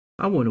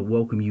I want to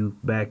welcome you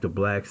back to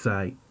Black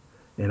Site,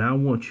 and I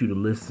want you to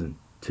listen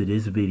to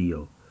this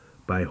video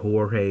by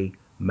Jorge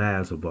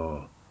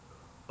Masvidal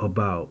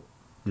about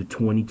the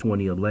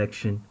 2020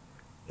 election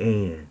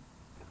and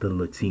the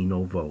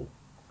Latino vote.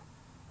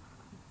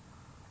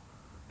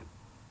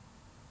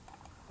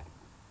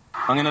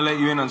 I'm going to let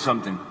you in on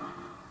something.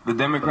 The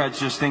Democrats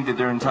just think that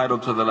they're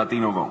entitled to the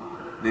Latino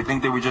vote. They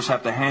think that we just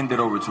have to hand it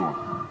over to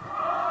them.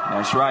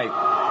 That's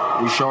right.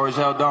 We sure as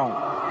hell don't.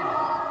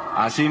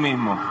 Así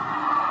mismo.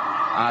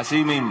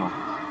 Así mismo.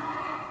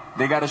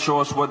 They got to show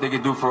us what they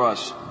can do for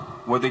us,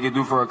 what they can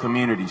do for our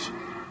communities.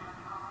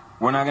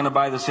 We're not going to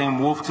buy the same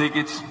wolf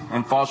tickets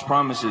and false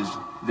promises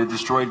that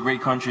destroyed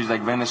great countries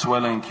like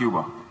Venezuela and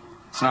Cuba.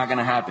 It's not going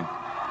to happen.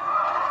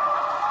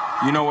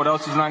 You know what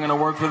else is not going to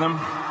work for them?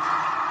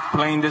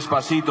 Playing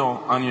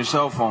Despacito on your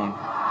cell phone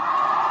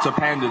to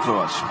pander to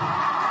us.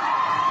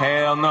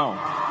 Hell no.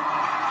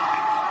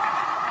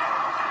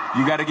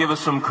 You got to give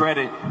us some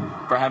credit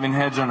for having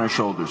heads on our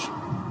shoulders.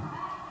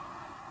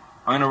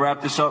 I'm going to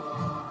wrap this up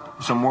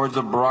with some words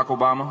of Barack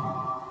Obama.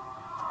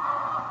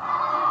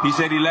 He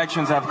said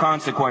elections have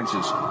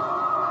consequences.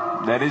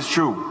 That is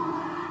true.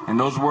 And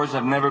those words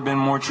have never been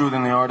more true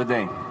than they are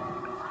today.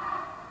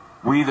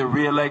 We either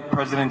re-elect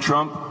President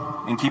Trump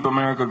and keep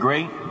America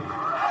great.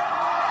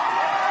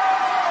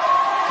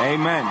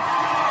 Amen.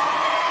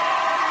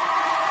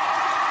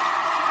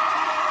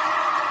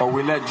 Or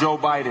we let Joe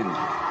Biden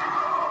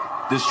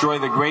destroy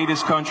the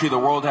greatest country the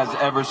world has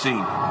ever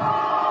seen.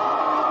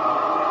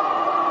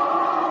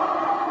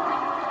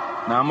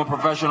 Now, I'm a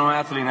professional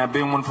athlete, and I've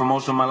been one for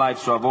most of my life,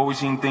 so I've always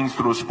seen things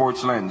through a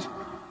sports lens.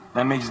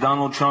 That makes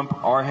Donald Trump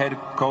our head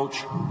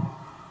coach.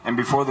 And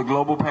before the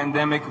global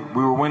pandemic,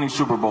 we were winning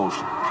Super Bowls.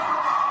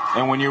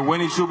 And when you're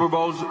winning Super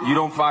Bowls, you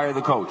don't fire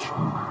the coach.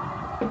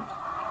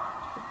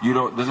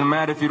 Doesn't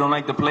matter if you don't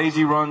like the plays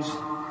he runs,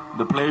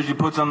 the players he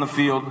puts on the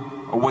field,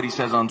 or what he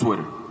says on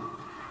Twitter.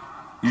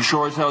 You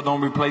sure as hell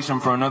don't replace him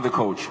for another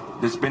coach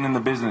that's been in the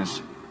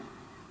business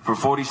for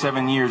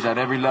 47 years at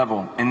every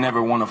level and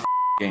never won a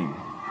game.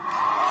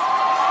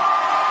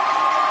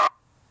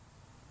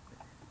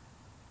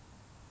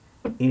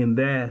 And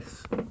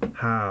that's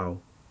how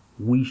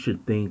we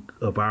should think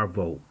of our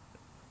vote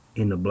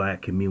in the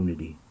black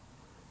community.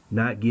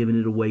 Not giving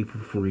it away for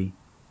free,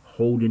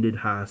 holding it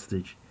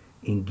hostage,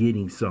 and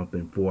getting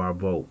something for our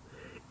vote.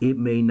 It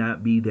may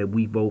not be that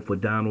we vote for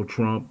Donald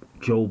Trump,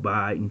 Joe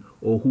Biden,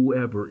 or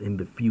whoever in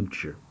the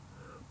future,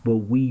 but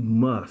we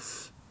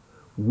must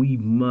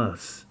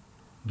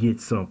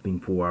get something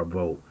for our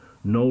vote.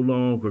 No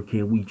longer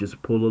can we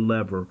just pull a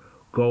lever,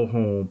 go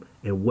home,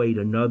 and wait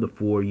another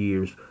 4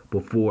 years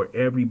before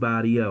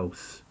everybody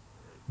else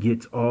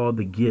gets all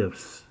the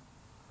gifts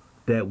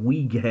that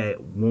we had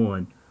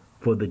won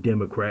for the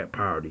Democrat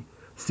Party.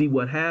 See,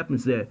 what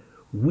happens that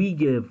we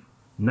give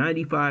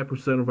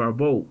 95% of our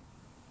vote,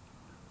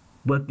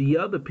 but the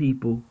other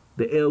people,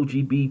 the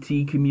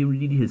LGBT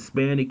community, the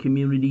Hispanic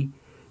community,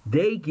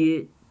 they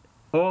get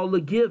all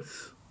the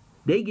gifts.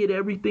 They get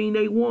everything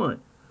they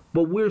want.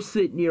 But we're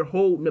sitting here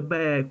holding the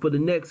bag for the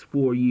next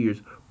 4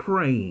 years,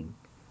 praying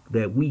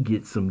that we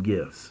get some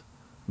gifts.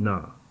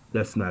 Nah,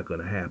 that's not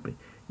going to happen.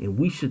 And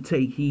we should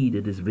take heed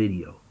of this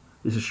video.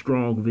 It's a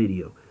strong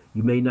video.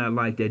 You may not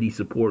like that he's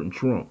supporting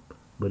Trump,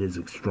 but it's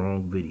a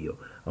strong video.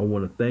 I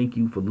want to thank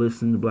you for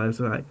listening to Black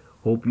Site.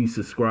 Hope you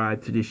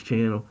subscribe to this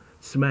channel.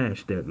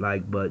 Smash that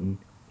like button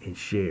and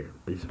share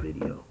this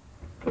video.